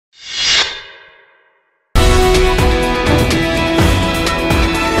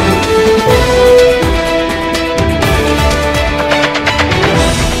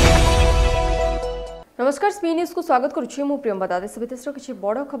नमस्कार स्पी न्यूज को स्वागत करुछि मु प्रियंवदा। देश विदेशर किछि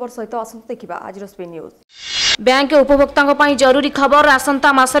बड़ खबर सहित आसंत देखिबा आज स्पी न्यूज। बैंक उपभोक्तांक पई जरूरी खबर।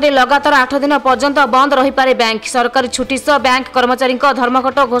 आसंता मासरे लगातार 8 दिन पर्यंत बंद रही पारे बैंक। सरकारी छुट्टी सह बैंक कर्मचारी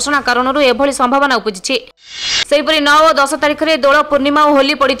धर्मघट घोषणा कारणरू एभली संभावना उपजिछि। सेहिपरि 9 और 10 तारिख रे दोल पूर्णिमा और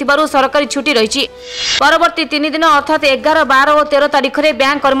होली पड़िथिबारु सरकारी छुट्टी रहिछि। परवर्ती 3 दिन अर्थात 11, 12 और 13 तारिख रे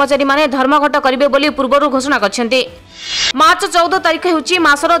बैंक कर्मचारी माने धर्मघट करिवे बोली पूर्वरु घोषणा करछन्ति। मार्च 14 तारिख होछि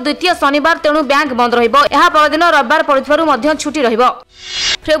मासर द्वितीय शनिवार, तेणु बैंक बंद रहिबो। एहा परदिन रविवार पड़िथिबारु मध्य छुट्टी रहिबो।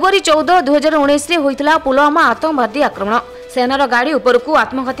 फेब्रुआरी 14, 2019 रे होइतिला पुलवामा आतंकवादी आक्रमण। सेनार गाड़ी उपरकू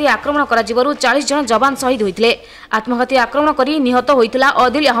आत्मघाती आक्रमण करा जिवरु 40 जन जवान शहीद होइतिले। आत्मघाती आक्रमण करी निहत होइतिला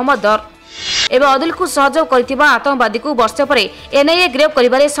अदिल अहमद दर। एबे अदिल को सहयोग करथिबा आतंकवादी को वर्ष परे एनआईए गिरफ्त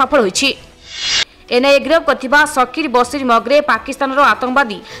करिबारे सफल होइछि। एनआईए गिरफ्त करथिबा शकीर बशीर मगरे पाकिस्तान रो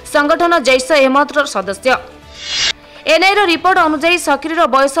आतंकवादी संगठन जैश ए मोहम्मद रो सदस्य। एनआई रो रिपोर्ट अनुसार शकीर रो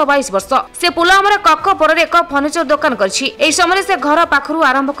बयस 22 वर्ष। से पुलवामा कक्क पर एक फर्निचर दुकान करछि। एही समय से घर पाखरु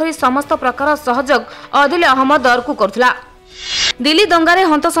आरंभ करी समस्त प्रकार सहयोग अदिल अहमद दर को करथला। दिल्ली दंगारे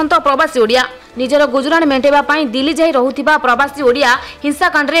हंतसंत प्रवासी ओडिया निजर गुजरान मेंटेबा पाई दिल्ली जाई रहुथिबा प्रवासी ओडिया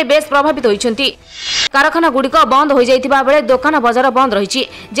हिंसाकांड रे बेस प्रभावित होइछन्ति। कारखाना गुडिक बंद होई जाइतिबा बेले दुकान बाजार बंद रहिछि,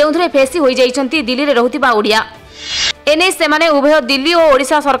 जेउथरे फेसी होई जाइछन्ति दिल्ली रे रहुथिबा ओडिया। एने सेमाने उभय दिल्ली और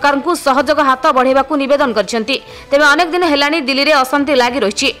ओडिशा सरकार को सहयोग हाथ बढ़ेबा को निवेदन करछन्ति। तेबे अनेक दिन हेलानी दिल्ली रे अशांति लागि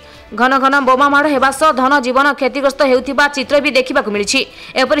रहिछि। घन घन बोमा माड़ हेबा सह धन जीवन क्षतिग्रस्त हेउथिबा चित्र भी देखिबा को मिलिछि।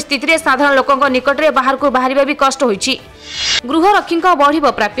 एपरि स्थिति रे साधारण लोकक निकट रे बाहर को बाहरिबा भी कष्ट होइछि। गृहरक्षीक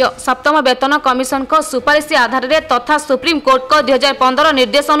बढ़िबो प्राप्य। सप्तम वेतन कमिशन को सुपारिश आधार रे तथा सुप्रीम कोर्ट को 2015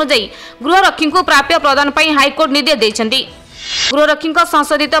 निर्देश अनुसार गृहरक्षी को प्राप्य प्रदान पई हाईकोर्ट निर्देश दैछन्ति। गृहरक्षी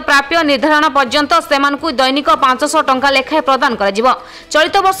संशोधित प्राप्य निर्धारण पर्यंत सेमानकु दैनिक 500 टंका लेखाए प्रदान करा जिवो।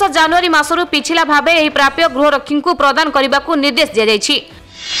 चलित वर्ष जनवरी मासरु पिछिला भाबे एही प्राप्य गृहरक्षी को प्रदान करिबाकू निर्देश दिया जायछि।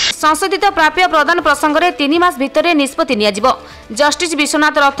 संशोधित प्राप्य प्रदान प्रसंग में 3 मास भितर निष्पत्ति नियाजिबो। जस्टिस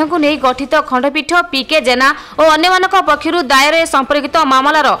विश्वनाथ रथ को नहीं गठित खंडपीठ पीके जेना और अन्य मानक पक्षरु दायर संपर्कित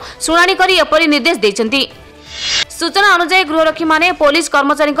मामलार शुणाणी करी एपरि निर्देश दैछन्ति। सूचना अनुसार गृहरक्षी माने पुलिस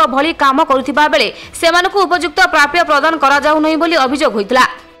कर्मचारी भली काम करुथिबा बेले सेमानकु उपयुक्त प्राप्य प्रदान करा जाउ नै बोली अभियोग होइतिला।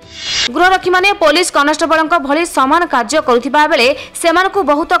 गृहरक्षी माने पुलिस कॉन्स्टेबलक भली समान कार्य करुथिबा बेले सेमानकु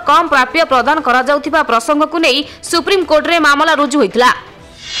बहुत कम प्राप्य प्रदान करा जाउथिबा प्रसंग को नहीं सुप्रीम कोर्ट रे मामला रुजु होइतिला।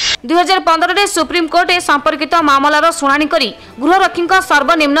 2015 रे सुप्रीम कोर्ट ए संपर्कित मामलार शुणाणी करी गृहरक्षी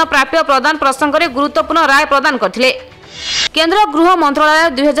सर्वनिम्न प्राप्य प्रदान प्रसंग में गुरुत्वपूर्ण राय प्रदान करथिले। केंद्र गृह मंत्रालय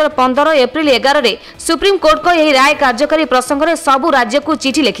 2015 एप्रिल 11 रे सुप्रीम कोर्ट को यही राय कार्यकारी प्रसंग में सबु राज्य को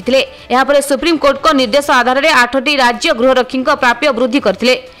चिठी लिखिथिले। एहा परे सुप्रीम कोर्ट को निर्देश आधार में 8टी राज्य गृहरक्षी प्राप्य वृद्धि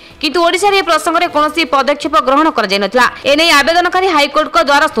करथिले, किंतु ओडिशा रे प्रसंग में कौनसी पदक्षेप ग्रहण कर जाय नथिला। एने आवेदनकारी हाईकोर्ट को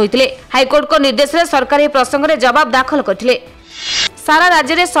द्वारस्थ होइतिले। हाईकोर्ट को निर्देश रे सरकार प्रसंग में जवाब दाखल करथिले। सारा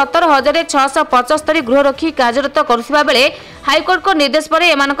राज्य में 17,675 गृहरक्षी कार्यरत करुथिबा बेले हाईकोर्ट को निर्देश पर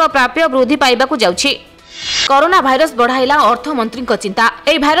एमानक प्राप्य वृद्धि पाइबाकू जाउछि। कोरोना भाइरस बढ़ाइला अर्थमंत्री चिंता।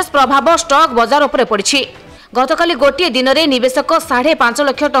 एही भाइरस प्रभाव स्टॉक बाजार उपरे पड़िछि। गतकाली गोटे दिन में निवेशक 5.5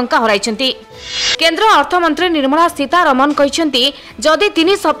 लाख टंका हराइछन्ति। केंद्र अर्थमंत्री निर्मला सीतारमण कहिछन्ति जदि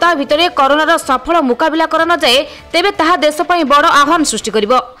 3 सप्ताह भितर कोरोनार सफल मुकाबिला कर न जाए तेबे ताहा देश पई बड़ आह्वान सृष्टि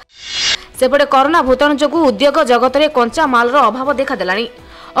करिवो। सेपटे कोरोना भूताणु जोगु उद्योग जगत में कंचा मालर अभाव देखा देलानी।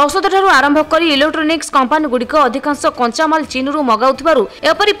 औषध ठारू आरंभ कर इलेक्ट्रोनिक्स कंपानी गुड़िक अधिकांश कंचा माल चीनरू मगाउथिबारु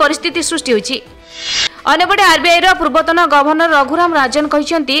एपरि परिस्थिति सृष्टि होइछि। अन्यपटे आरबीआई रो पूर्वतन गवर्नर रघुराम राजन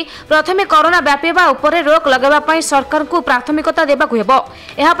कहिसेंति प्रथमे कोरोना व्यापीबा उपरे रोक लगाबा पई सरकार को प्राथमिकता देबाकू हेबो।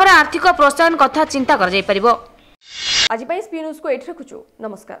 एहा पर आर्थिक प्रोत्साहन कथा चिंता कर जाय परिबो। आज पई स्पी न्यूज को एठी रखुछु।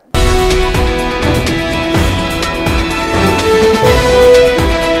 नमस्कार।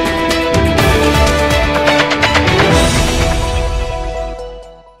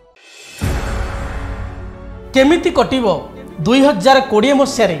 केमिति कटिबो 2020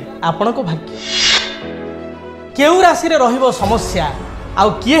 मसीह आपण को भाग्य। केउ राशि रे रहिबो समस्या आउ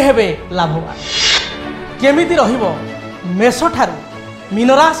किए हेबे लाभवान। केमिति रहिबो मेष ठारू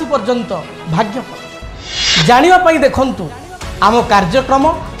मीन राशि पर्यंत भाग्यफल जानिबा पई देखंतु आम कार्यक्रम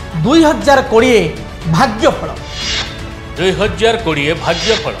 2020 भाग्यफल। 2020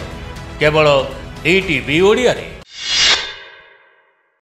 भाग्यफल केवल DTV ओडिया रे।